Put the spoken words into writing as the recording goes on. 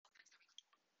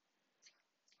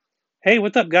Hey,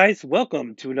 what's up, guys?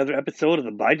 Welcome to another episode of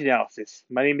the Blind Analysis.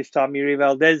 My name is Tommy Ray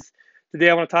Valdez. Today,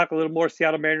 I want to talk a little more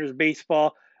Seattle Mariners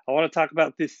baseball. I want to talk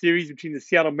about this series between the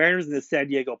Seattle Mariners and the San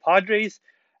Diego Padres.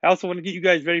 I also want to get you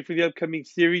guys ready for the upcoming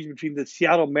series between the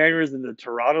Seattle Mariners and the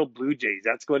Toronto Blue Jays.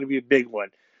 That's going to be a big one.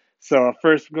 So,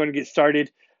 first, we're going to get started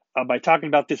by talking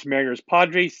about this Mariners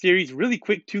Padres series. Really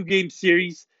quick two-game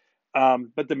series,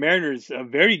 but the Mariners, a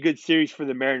very good series for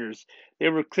the Mariners. They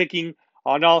were clicking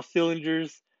on all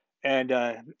cylinders and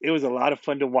it was a lot of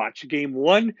fun to watch. Game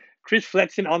one, Chris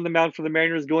Flexen on the mound for the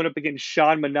Mariners going up against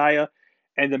Sean Manaea,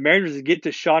 and the Mariners get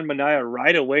to Sean Manaea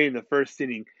right away in the first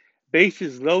inning.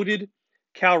 Bases loaded.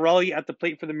 Cal Raleigh at the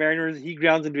plate for the Mariners. He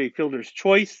grounds into a fielder's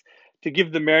choice to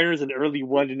give the Mariners an early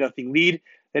 1-0 lead.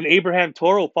 Then Abraham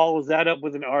Toro follows that up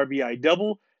with an RBI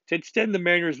double to extend the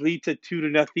Mariners' lead to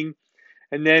 2-0.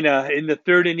 And then in the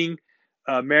third inning,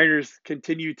 Mariners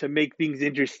continue to make things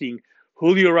interesting.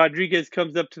 Julio Rodriguez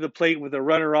comes up to the plate with a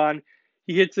runner on.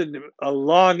 He hits a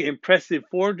long, impressive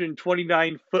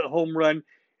 429-foot home run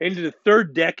into the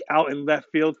third deck out in left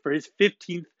field for his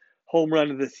 15th home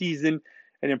run of the season.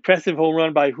 An impressive home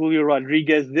run by Julio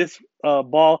Rodriguez. This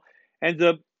ball ends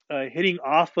up hitting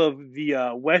off of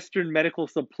the Western Medical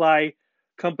Supply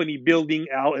Company building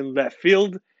out in left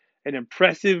field. An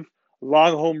impressive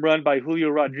long home run by Julio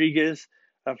Rodriguez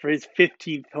for his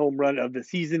 15th home run of the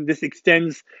season. This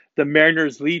extends the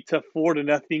Mariners' lead to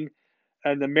 4-0,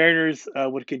 and the Mariners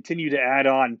would continue to add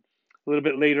on a little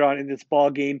bit later on in this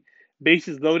ball game.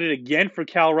 Bases loaded again for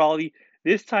Cal Raleigh.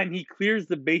 This time he clears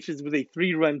the bases with a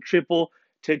 3-run triple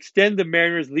to extend the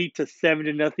Mariners' lead to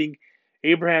 7-0.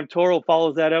 Abraham Toro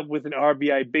follows that up with an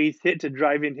RBI base hit to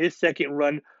drive in his second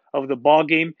run of the ball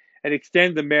game and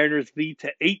extend the Mariners' lead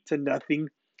to 8-0.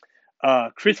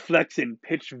 Chris Flexen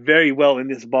pitched very well in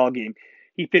this ball game.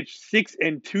 He pitched 6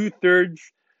 2/3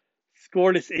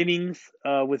 scoreless innings,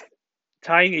 with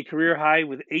tying a career high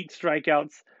with 8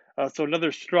 strikeouts. So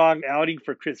another strong outing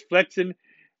for Chris Flexen.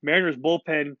 Mariners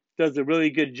bullpen does a really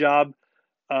good job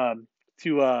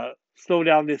to slow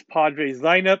down this Padres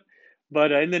lineup.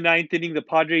 But in the ninth inning, the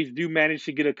Padres do manage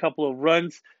to get a couple of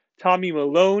runs. Tommy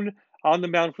Malone on the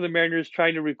mound for the Mariners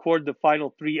trying to record the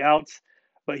final 3 outs,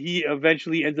 but he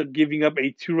eventually ends up giving up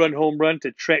a 2-run home run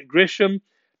to Trent Grisham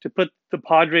to put the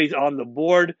Padres on the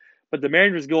board. But the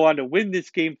Mariners go on to win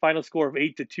this game, final score of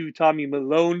 8-2. Tommy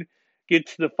Malone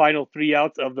gets the final 3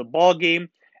 outs of the ball game,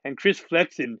 and Chris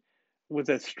Flexen, with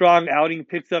a strong outing,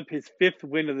 picks up his fifth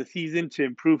win of the season to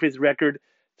improve his record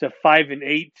to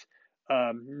 5-8.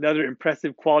 Another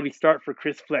impressive quality start for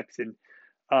Chris Flexen.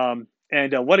 And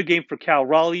what a game for Cal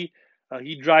Raleigh.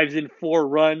 He drives in 4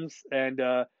 runs, and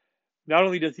not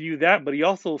only does he do that, but he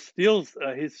also steals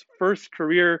his first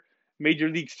career major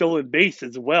league stolen base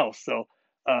as well. So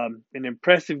an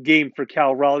impressive game for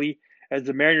Cal Raleigh as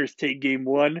the Mariners take game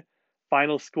one,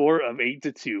 final score of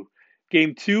 8-2.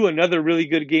 Game two, another really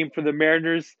good game for the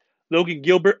Mariners. Logan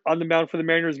Gilbert on the mound for the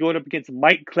Mariners going up against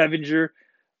Mike Clevenger.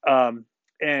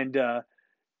 And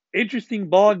interesting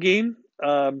ball game.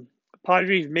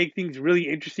 Padres make things really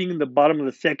interesting in the bottom of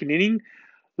the second inning.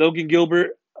 Logan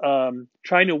Gilbert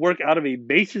trying to work out of a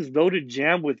bases loaded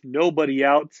jam with nobody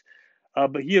out,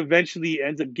 but he eventually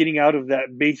ends up getting out of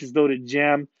that bases loaded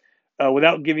jam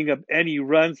without giving up any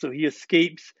runs, so he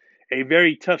escapes a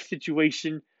very tough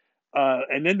situation.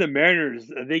 And then the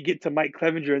Mariners, they get to Mike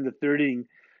Clevenger in the third inning.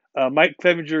 Mike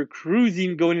Clevenger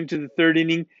cruising going into the third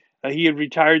inning. He had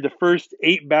retired the first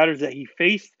 8 batters that he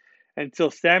faced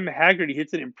until Sam Haggerty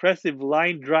hits an impressive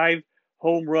line drive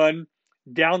home run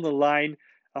down the line,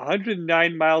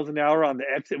 109 miles an hour on the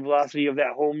exit velocity of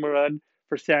that home run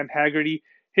for Sam Haggerty.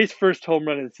 His first home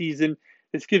run of the season.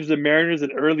 This gives the Mariners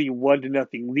an early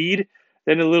 1-0 lead.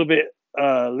 Then a little bit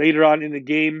later on in the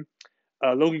game,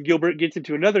 Logan Gilbert gets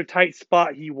into another tight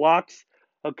spot. He walks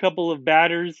a couple of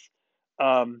batters,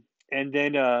 and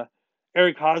then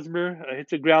Eric Hosmer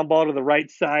hits a ground ball to the right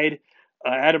side.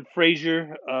 Adam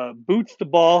Frazier boots the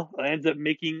ball, ends up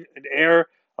making an error.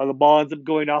 The ball ends up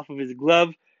going off of his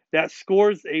glove. That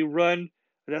scores a run.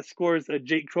 That scores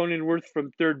Jake Cronenworth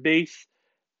from third base,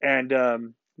 and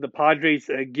the Padres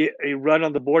get a run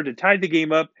on the board to tie the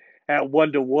game up at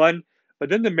 1-1. But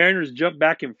then the Mariners jump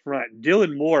back in front.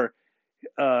 Dylan Moore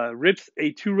rips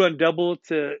a 2-run double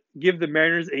to give the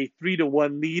Mariners a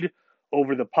 3-1 lead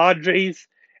over the Padres.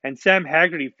 And Sam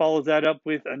Haggerty follows that up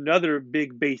with another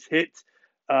big base hit.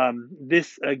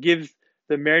 This gives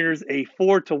the Mariners a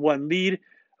 4-1 lead.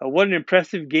 What an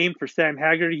impressive game for Sam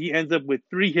Haggerty. He ends up with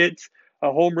 3 hits,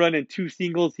 a home run, and 2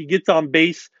 singles. He gets on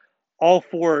base all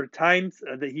 4 times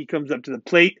that he comes up to the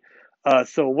plate.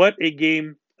 So what a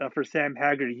game for Sam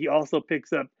Haggerty. He also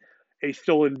picks up a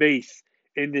stolen base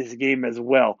in this game as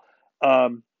well.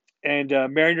 Um, and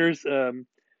Mariners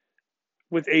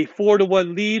with a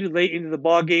 4-1 lead late into the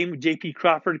ball game. J.P.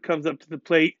 Crawford comes up to the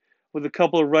plate with a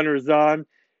couple of runners on.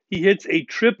 He hits a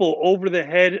triple over the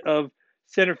head of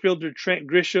center fielder Trent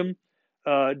Grisham.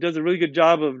 Does a really good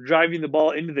job of driving the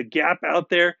ball into the gap out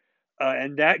there,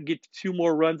 and that gets two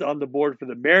more runs on the board for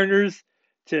the Mariners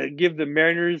to give the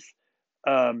Mariners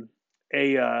um,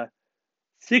 a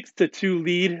 6-2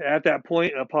 lead. At that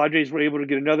point, Padres were able to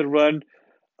get another run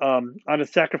on a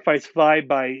sacrifice fly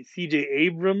by C.J.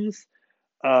 Abrams.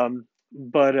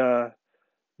 But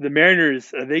the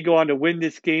Mariners they go on to win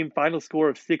this game. Final score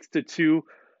of 6-2.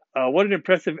 What an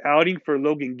impressive outing for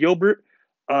Logan Gilbert.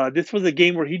 This was a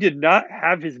game where he did not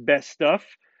have his best stuff.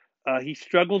 He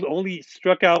struggled, only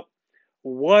struck out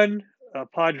one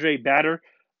Padre batter,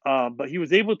 but he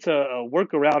was able to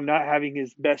work around not having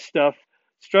his best stuff.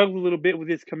 Struggled a little bit with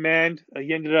his command.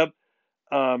 He ended up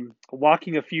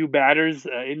walking a few batters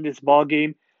in this ball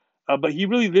game. But he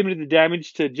really limited the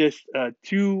damage to just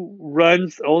 2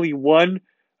 runs. Only one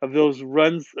of those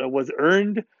runs was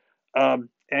earned.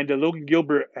 And Logan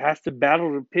Gilbert has to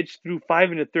battle to pitch through 5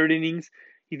 1/3 innings.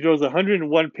 He throws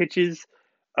 101 pitches,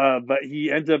 but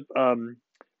he ends up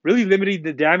really limiting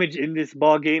the damage in this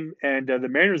ball game. And the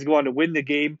Mariners go on to win the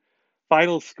game.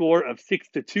 Final score of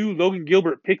 6-2. Logan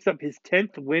Gilbert picks up his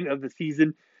 10th win of the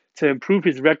season to improve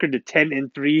his record to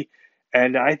 10-3.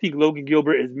 And I think Logan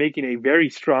Gilbert is making a very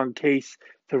strong case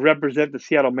to represent the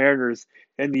Seattle Mariners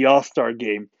in the All-Star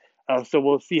game. So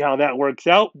we'll see how that works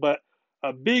out. But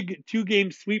a big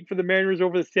 2-game sweep for the Mariners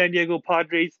over the San Diego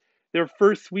Padres. Their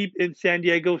first sweep in San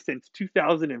Diego since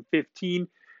 2015.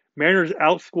 Mariners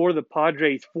outscore the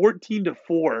Padres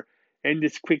 14-4 in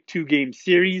this quick 2-game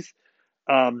series.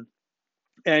 Um,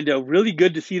 and really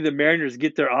good to see the Mariners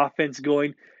get their offense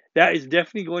going. That is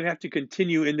definitely going to have to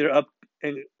continue in their up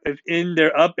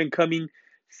and coming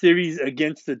series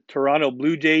against the Toronto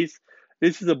Blue Jays.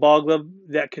 This is a ball club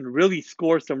that can really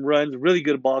score some runs. Really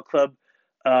good ball club,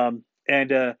 and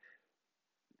the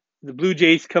Blue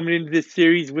Jays coming into this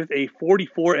series with a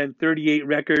 44-38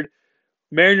 record.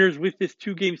 Mariners, with this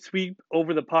 2-game sweep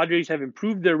over the Padres, have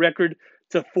improved their record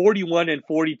to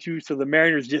 41-42. So the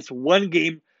Mariners just 1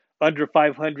 game under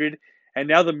 500, and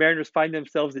now the Mariners find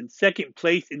themselves in second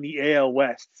place in the AL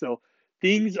West. So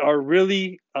things are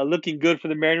really looking good for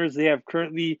the Mariners. They are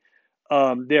currently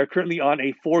on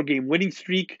a 4-game winning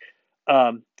streak,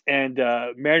 and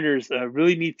Mariners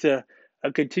really need to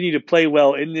continue to play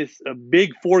well in this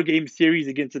big 4-game series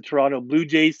against the Toronto Blue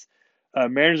Jays.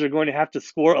 Mariners are going to have to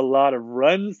score a lot of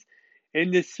runs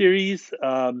in this series.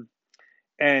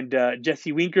 And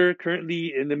Jesse Winker,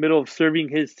 currently in the middle of serving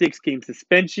his 6-game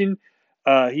suspension.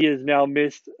 He has now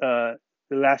missed the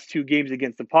last 2 games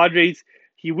against the Padres.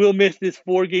 He will miss this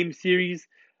 4-game series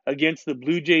against the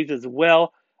Blue Jays as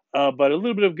well. But a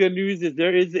little bit of good news is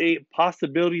there is a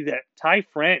possibility that Ty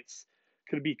France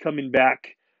could be coming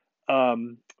back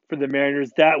for the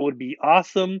Mariners. That would be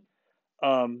awesome.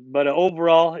 But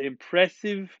overall,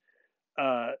 impressive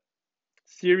uh,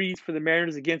 series for the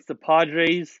Mariners against the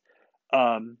Padres.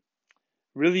 Um,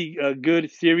 Really a good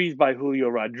series by Julio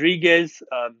Rodriguez.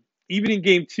 Even in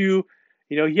game 2,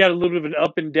 he had a little bit of an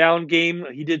up and down game.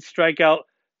 He did strike out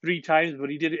 3 times, but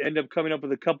he did end up coming up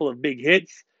with a couple of big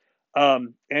hits.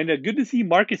 And good to see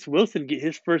Marcus Wilson get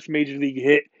his first major league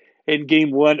hit in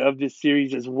game 1 of this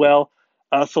series as well.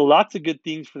 So lots of good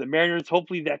things for the Mariners.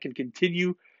 Hopefully that can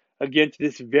continue against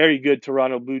this very good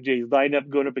Toronto Blue Jays lineup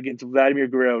going up against Vladimir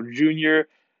Guerrero Jr.,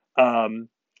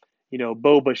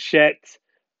 Bo Bichette,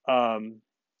 um,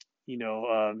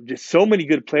 just so many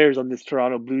good players on this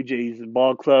Toronto Blue Jays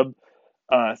ball club.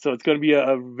 So it's going to be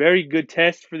a very good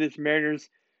test for this Mariners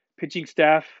pitching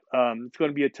staff. It's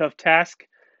going to be a tough task,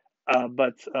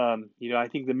 but I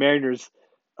think the Mariners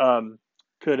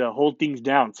could hold things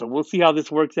down. So we'll see how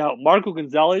this works out. Marco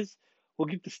Gonzalez will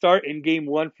get the start in game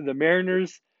 1 for the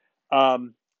Mariners,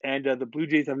 and the Blue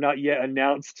Jays have not yet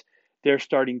announced their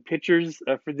starting pitchers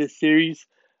for this series,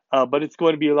 but it's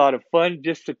going to be a lot of fun.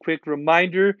 Just a quick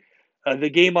reminder.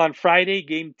 The game on Friday,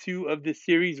 game 2 of this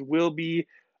series, will be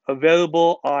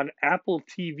available on Apple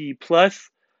TV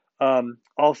Plus,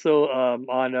 also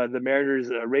on the Mariners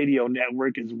radio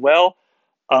network as well.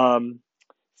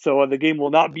 So the game will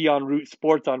not be on Root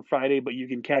Sports on Friday, but you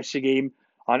can catch the game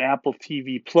on Apple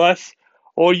TV Plus,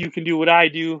 or you can do what I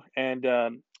do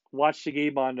and watch the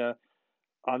game on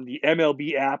the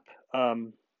MLB app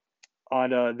on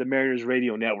the Mariners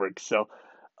radio network. So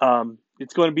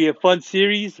it's going to be a fun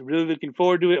series. Really looking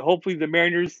forward to it. Hopefully the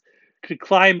Mariners could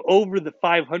climb over the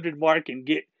 500 mark and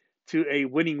get to a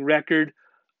winning record.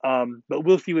 But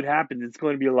we'll see what happens. It's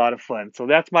going to be a lot of fun. So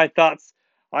that's my thoughts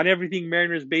on everything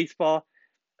Mariners baseball.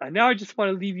 Now I just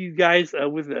want to leave you guys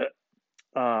with a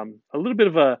little bit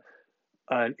of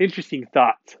an interesting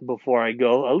thought before I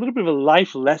go. A little bit of a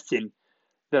life lesson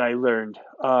that I learned.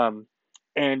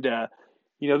 And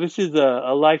this is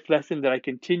a life lesson that I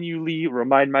continually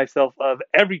remind myself of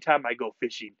every time I go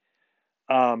fishing.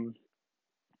 Um,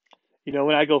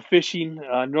 when I go fishing,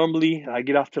 normally I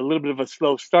get off to a little bit of a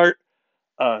slow start,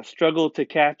 struggle to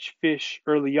catch fish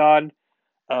early on.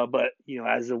 But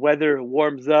as the weather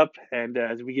warms up and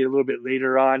as we get a little bit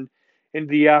later on into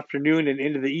the afternoon and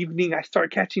into the evening, I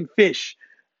start catching fish.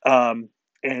 Um,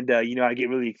 and I get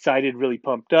really excited, really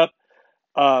pumped up.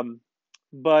 Um,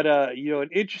 but an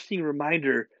interesting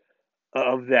reminder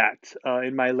of that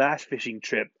in my last fishing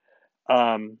trip.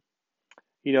 Um,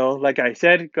 like I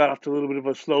said, got off to a little bit of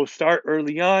a slow start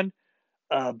early on,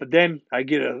 but then I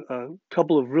get a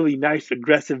couple of really nice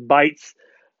aggressive bites,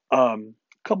 a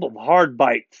couple of hard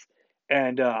bites,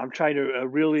 and I'm trying to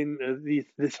reel in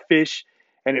this fish,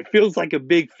 and it feels like a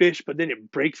big fish, but then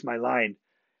it breaks my line.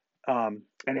 And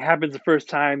it happens the first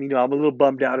time, I'm a little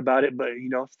bummed out about it, but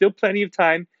still plenty of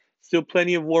time, still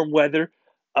plenty of warm weather.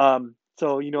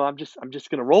 So I'm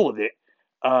just gonna roll with it.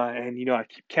 And I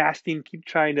keep casting, keep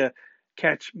trying to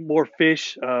catch more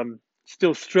fish.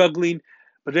 Still struggling,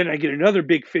 but then I get another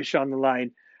big fish on the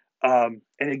line. And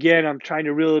again, I'm trying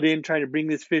to reel it in, trying to bring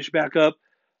this fish back up.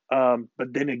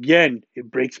 But then again, it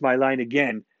breaks my line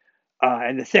again.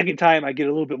 And the second time, I get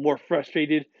a little bit more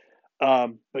frustrated.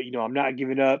 But I'm not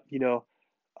giving up.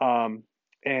 Um,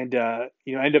 and I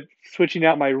end up switching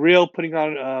out my reel, putting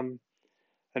on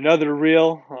another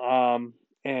reel,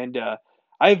 and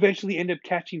I eventually end up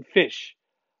catching fish.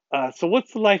 So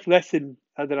what's the life lesson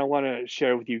that I want to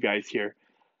share with you guys here?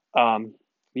 Um,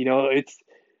 you know, it's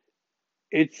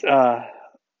it's uh,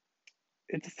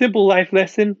 it's a simple life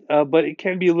lesson, but it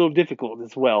can be a little difficult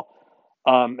as well.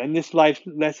 And this life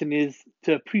lesson is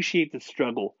to appreciate the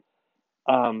struggle.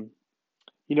 Um,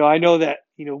 I know that,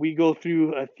 we go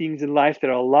through things in life that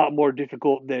are a lot more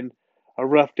difficult than a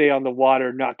rough day on the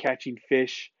water, not catching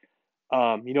fish.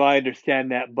 I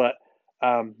understand that, but,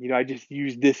 I just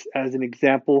use this as an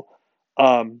example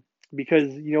because,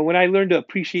 when I learn to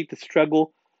appreciate the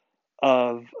struggle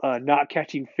of not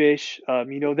catching fish,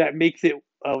 that makes it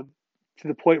to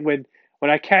the point when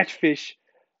I catch fish,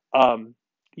 um,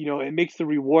 it makes the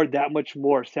reward that much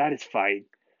more satisfying.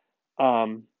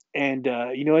 Um, and,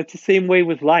 it's the same way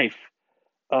with life.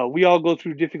 We all go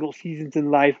through difficult seasons in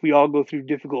life. We all go through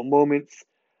difficult moments.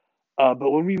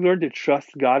 But when we learn to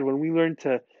trust God, when we learn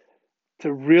to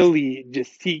really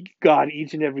just seek God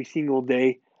each and every single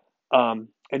day, and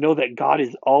know that God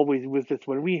is always with us,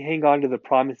 when we hang on to the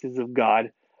promises of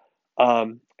God,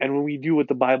 and when we do what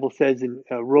the Bible says in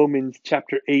Romans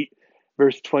chapter 8,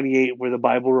 verse 28, where the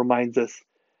Bible reminds us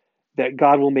that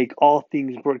God will make all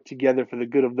things work together for the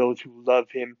good of those who love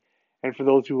Him and for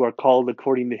those who are called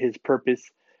according to His purpose.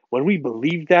 When we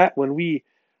believe that,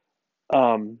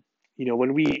 um,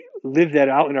 when we live that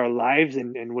out in our lives,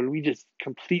 and when we just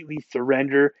completely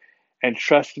surrender and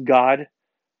trust God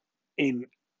in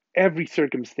every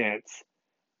circumstance,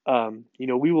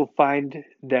 we will find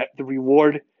that the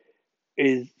reward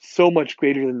is so much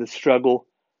greater than the struggle.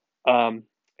 Um,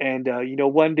 and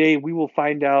one day we will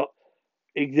find out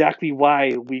exactly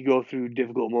why we go through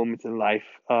difficult moments in life.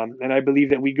 And I believe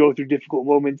that we go through difficult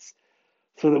moments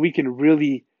so that we can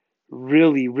really,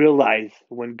 really realize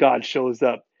when God shows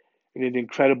up in an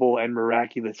incredible and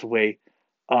miraculous way.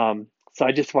 So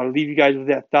I just want to leave you guys with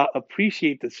that thought.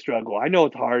 Appreciate the struggle. I know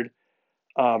it's hard,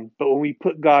 but when we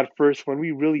put God first, when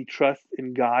we really trust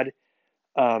in God,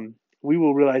 um, we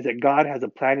will realize that God has a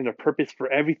plan and a purpose for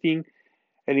everything.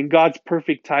 And in God's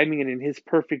perfect timing and in His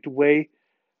perfect way,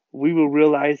 we will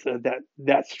realize that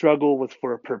that struggle was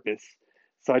for a purpose.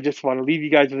 So I just want to leave you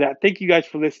guys with that. Thank you guys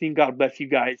for listening. God bless you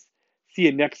guys. See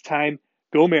you next time.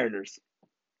 Go Mariners.